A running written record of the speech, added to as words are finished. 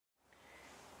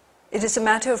It is a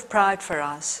matter of pride for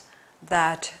us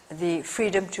that the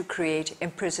Freedom to Create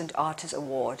Imprisoned Artist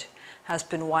Award has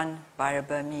been won by a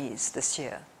Burmese this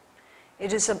year.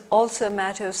 It is also a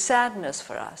matter of sadness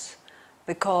for us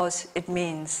because it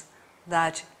means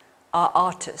that our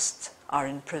artists are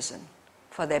in prison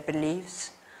for their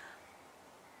beliefs,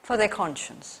 for their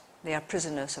conscience. They are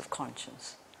prisoners of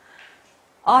conscience.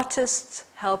 Artists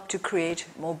help to create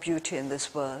more beauty in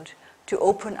this world, to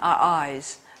open our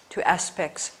eyes to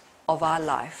aspects of our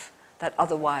life that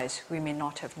otherwise we may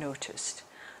not have noticed.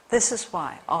 This is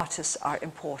why artists are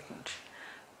important.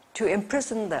 To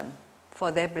imprison them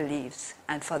for their beliefs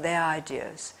and for their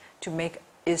ideas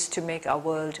is to make our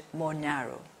world more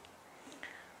narrow.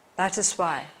 That is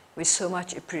why we so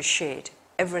much appreciate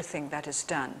everything that is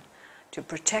done to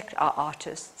protect our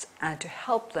artists and to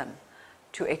help them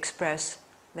to express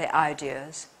their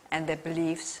ideas and their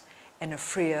beliefs in a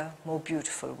freer, more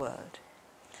beautiful world.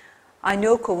 I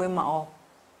know Win Maw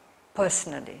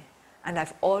personally, and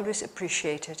I've always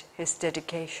appreciated his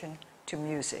dedication to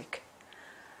music.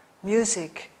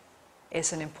 Music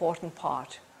is an important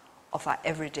part of our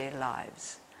everyday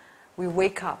lives. We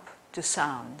wake up to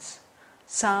sounds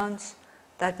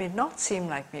that may not seem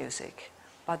like music,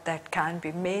 but that can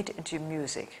be made into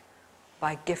music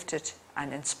by gifted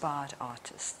and inspired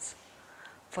artists.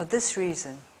 For this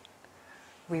reason,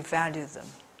 we value them,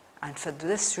 and for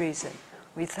this reason,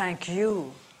 we thank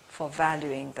you for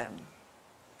valuing them.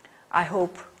 I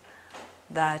hope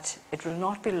that it will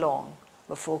not be long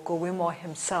before Win Maw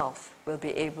himself will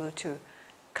be able to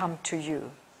come to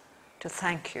you to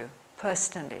thank you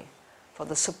personally for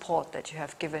the support that you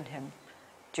have given him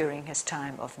during his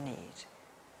time of need.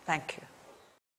 Thank you.